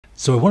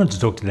So I wanted to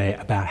talk today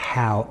about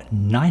how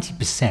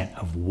 90%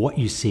 of what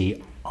you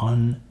see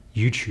on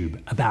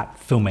YouTube about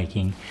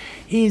filmmaking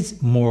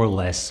is more or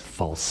less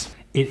false.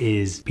 It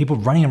is people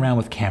running around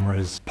with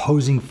cameras,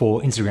 posing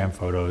for Instagram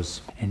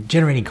photos, and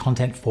generating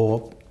content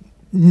for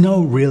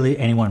really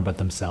anyone but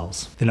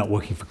themselves. They're not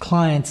working for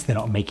clients, they're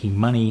not making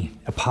money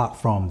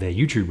apart from their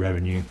YouTube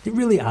revenue. They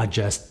really are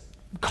just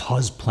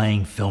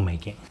cosplaying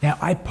filmmaking. Now,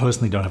 I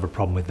personally don't have a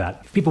problem with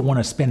that. If people want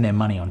to spend their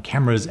money on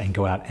cameras and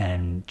go out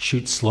and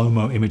shoot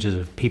slow-mo images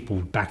of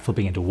people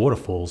backflipping into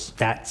waterfalls,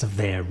 that's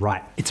their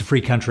right. It's a free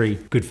country,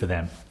 good for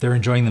them. They're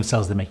enjoying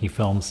themselves, they're making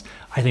films.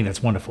 I think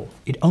that's wonderful.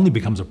 It only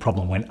becomes a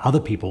problem when other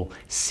people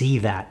see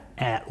that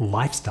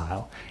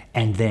lifestyle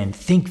and then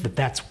think that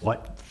that's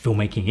what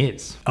filmmaking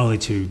is, only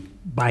to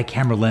buy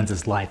camera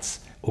lenses, lights,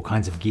 all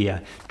kinds of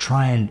gear,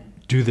 try and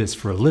do this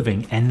for a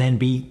living, and then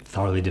be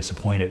thoroughly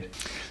disappointed.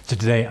 So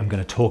today I'm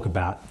going to talk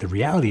about the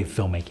reality of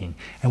filmmaking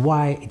and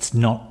why it's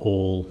not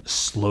all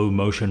slow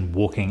motion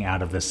walking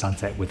out of the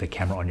sunset with a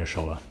camera on your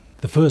shoulder.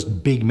 The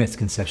first big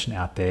misconception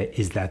out there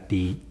is that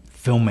the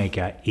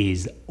filmmaker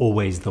is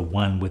always the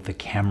one with the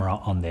camera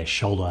on their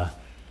shoulder.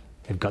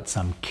 They've got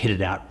some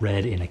kitted out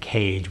red in a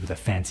cage with a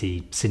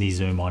fancy cine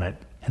zoom on it,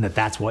 and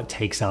that's what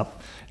takes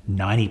up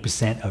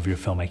 90% of your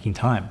filmmaking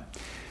time.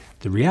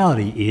 The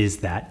reality is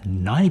that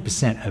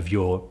 90% of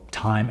your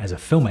time as a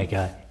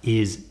filmmaker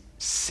is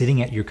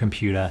sitting at your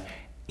computer,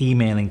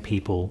 emailing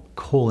people,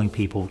 calling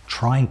people,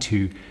 trying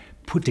to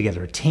put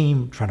together a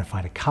team, trying to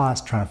find a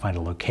cast, trying to find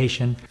a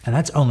location. And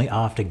that's only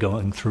after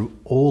going through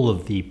all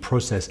of the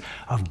process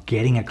of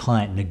getting a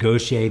client,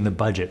 negotiating the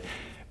budget,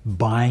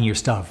 buying your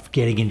stuff,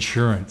 getting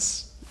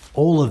insurance,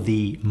 all of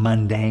the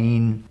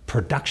mundane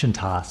production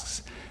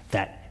tasks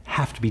that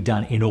have to be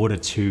done in order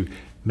to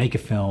make a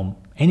film,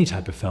 any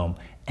type of film,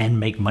 and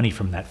make money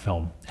from that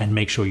film and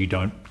make sure you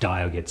don't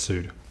die or get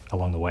sued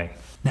along the way.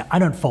 Now, I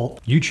don't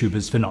fault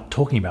YouTubers for not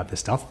talking about this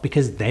stuff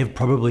because they've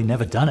probably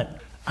never done it,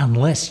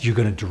 unless you're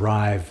going to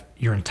derive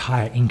your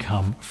entire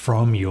income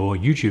from your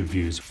YouTube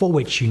views, for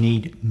which you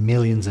need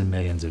millions and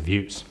millions of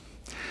views.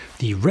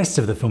 The rest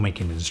of the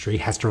filmmaking industry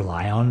has to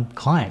rely on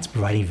clients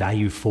providing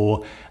value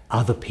for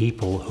other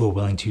people who are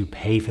willing to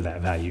pay for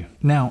that value.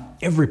 Now,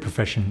 every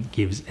profession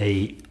gives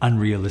an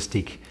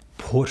unrealistic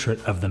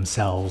portrait of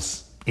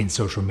themselves in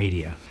social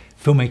media.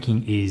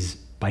 Filmmaking is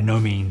by no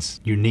means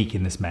unique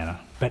in this manner.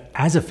 But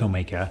as a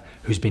filmmaker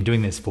who's been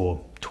doing this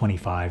for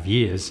 25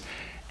 years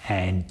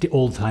and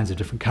all kinds of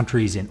different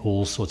countries in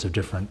all sorts of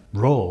different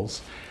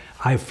roles,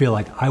 I feel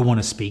like I want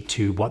to speak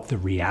to what the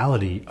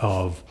reality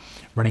of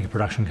running a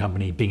production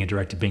company, being a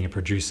director, being a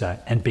producer,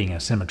 and being a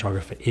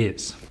cinematographer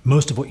is.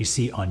 Most of what you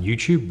see on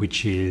YouTube,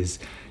 which is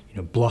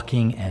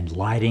blocking and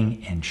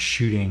lighting and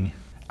shooting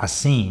a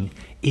scene,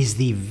 is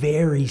the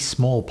very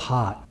small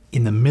part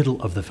in the middle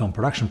of the film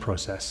production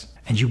process.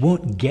 And you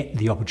won't get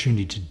the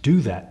opportunity to do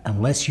that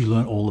unless you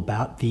learn all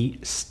about the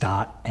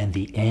start and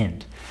the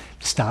end.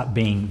 Start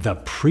being the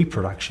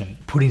pre-production,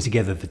 putting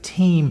together the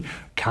team,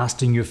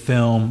 casting your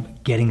film,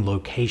 getting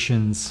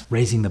locations,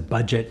 raising the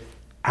budget,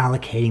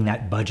 allocating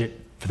that budget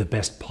for the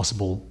best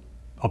possible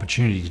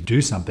opportunity to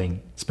do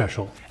something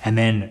special. And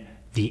then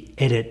the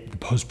edit, the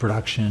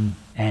post-production,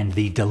 and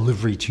the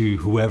delivery to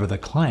whoever the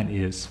client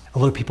is. A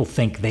lot of people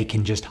think they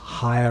can just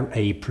hire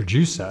a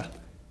producer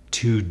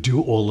to do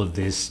all of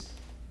this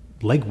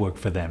legwork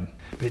for them.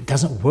 But it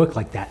doesn't work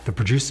like that. The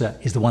producer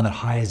is the one that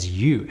hires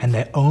you, and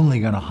they're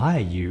only going to hire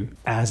you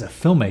as a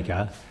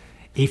filmmaker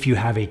if you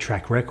have a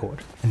track record.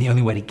 And the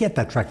only way to get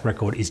that track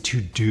record is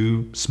to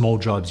do small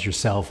jobs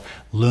yourself,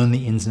 learn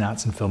the ins and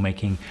outs in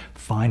filmmaking,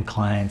 find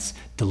clients,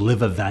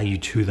 deliver value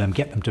to them,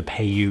 get them to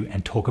pay you,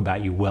 and talk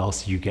about you well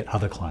so you get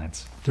other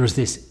clients. There is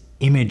this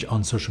image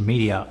on social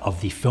media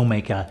of the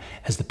filmmaker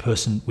as the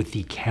person with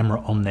the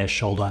camera on their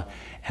shoulder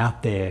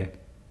out there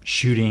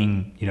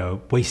shooting,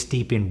 waist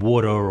deep in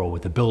water or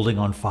with a building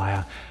on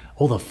fire,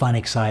 all the fun,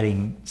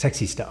 exciting,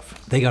 sexy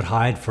stuff. They got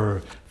hired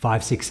for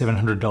 $500,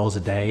 $600, $700 a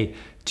day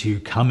to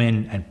come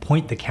in and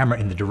point the camera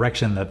in the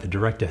direction that the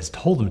director has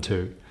told them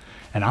to.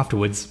 And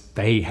afterwards,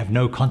 they have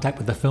no contact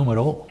with the film at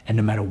all. And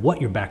no matter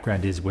what your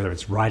background is, whether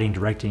it's writing,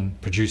 directing,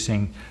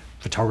 producing,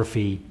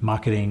 photography,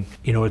 marketing,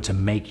 in order to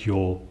make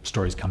your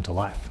stories come to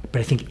life.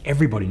 But I think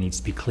everybody needs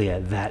to be clear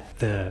that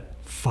the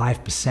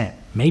 5%,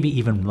 maybe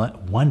even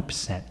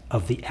 1%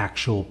 of the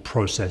actual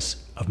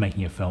process of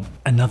making a film.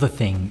 Another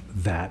thing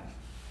that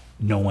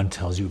no one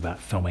tells you about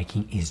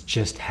filmmaking is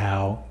just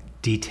how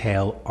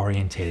detail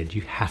orientated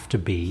you have to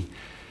be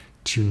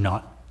to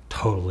not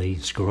totally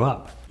screw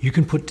up. You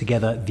can put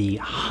together the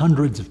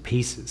hundreds of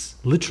pieces,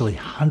 literally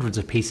hundreds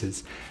of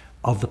pieces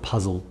of the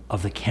puzzle,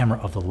 of the camera,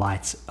 of the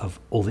lights, of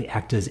all the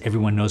actors.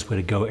 Everyone knows where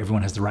to go.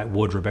 Everyone has the right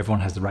wardrobe.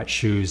 Everyone has the right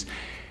shoes.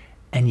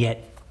 And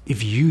yet,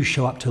 if you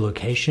show up to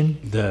location,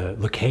 the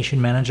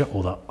location manager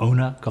or the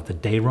owner got the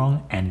day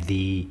wrong and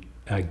the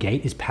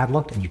gate is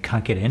padlocked and you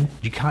can't get in,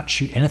 you can't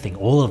shoot anything.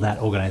 All of that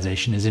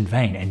organization is in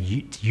vain, and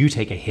you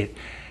take a hit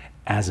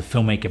as a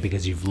filmmaker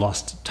because you've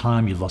lost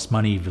time, you've lost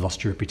money, you've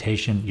lost your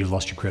reputation, you've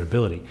lost your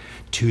credibility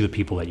to the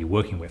people that you're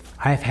working with.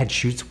 I have had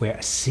shoots where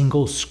a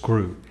single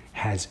screw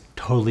has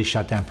totally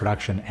shut down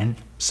production and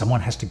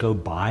someone has to go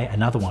buy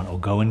another one or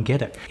go and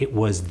get it. It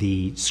was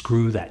the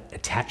screw that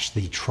attached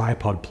the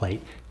tripod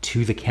plate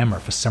to the camera.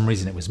 For some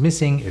reason it was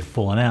missing, it had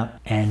fallen out,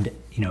 and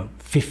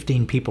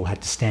 15 people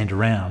had to stand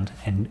around,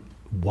 and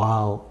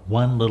while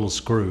one little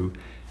screw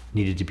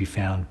needed to be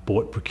found,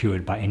 bought,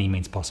 procured by any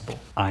means possible.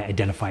 I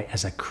identify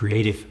as a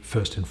creative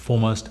first and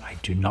foremost. I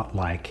do not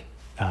like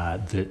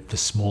the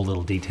small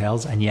little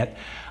details, and yet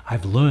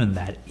I've learned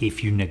that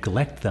if you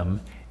neglect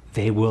them,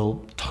 they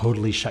will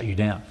totally shut you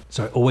down.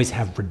 So I always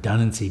have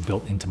redundancy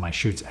built into my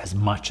shoots as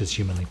much as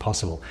humanly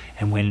possible.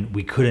 And when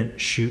we couldn't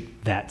shoot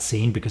that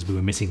scene because we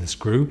were missing the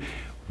screw,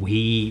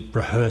 we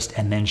rehearsed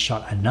and then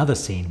shot another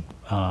scene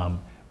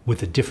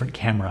with a different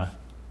camera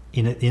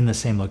in the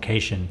same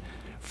location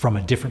from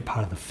a different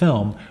part of the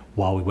film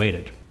while we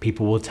waited.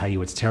 People will tell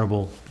you it's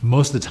terrible.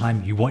 Most of the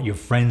time you want your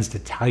friends to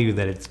tell you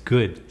that it's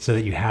good so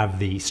that you have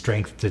the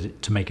strength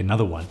to make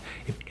another one.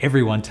 If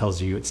everyone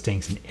tells you it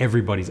stinks and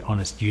everybody's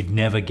honest, you'd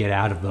never get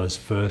out of those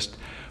first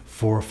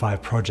 4 or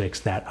 5 projects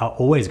that are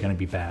always going to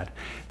be bad.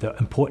 The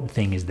important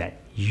thing is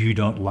that you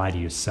don't lie to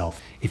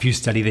yourself. If you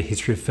study the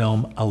history of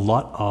film, a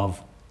lot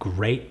of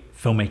great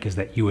filmmakers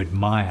that you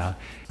admire,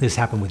 this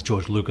happened with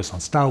George Lucas on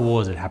Star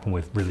Wars, it happened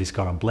with Ridley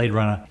Scott on Blade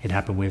Runner, it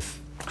happened with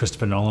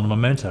Christopher Nolan on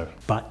Memento.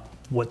 But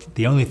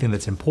the only thing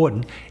that's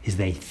important is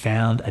they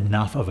found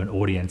enough of an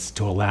audience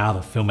to allow the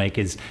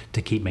filmmakers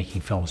to keep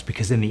making films,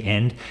 because in the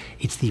end,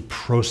 it's the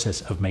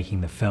process of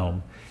making the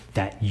film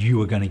that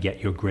you are going to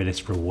get your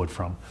greatest reward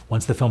from.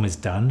 Once the film is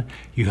done,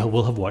 you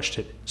will have watched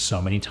it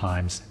so many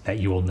times that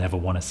you will never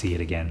want to see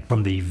it again.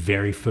 From the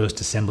very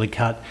first assembly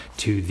cut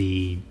to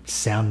the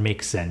sound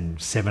mix and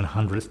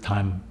 700th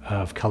time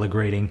of color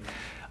grading,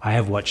 I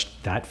have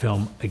watched that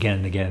film again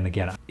and again and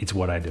again. It's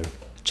what I do.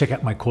 Check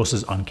out my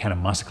courses on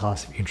Canon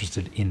Masterclass if you're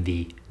interested in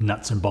the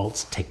nuts and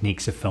bolts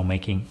techniques of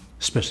filmmaking,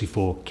 especially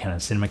for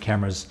Canon cinema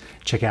cameras.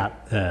 Check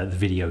out the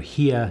video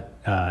here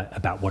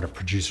about what a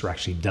producer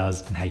actually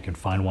does and how you can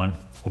find one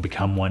or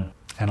become one.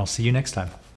 And I'll see you next time.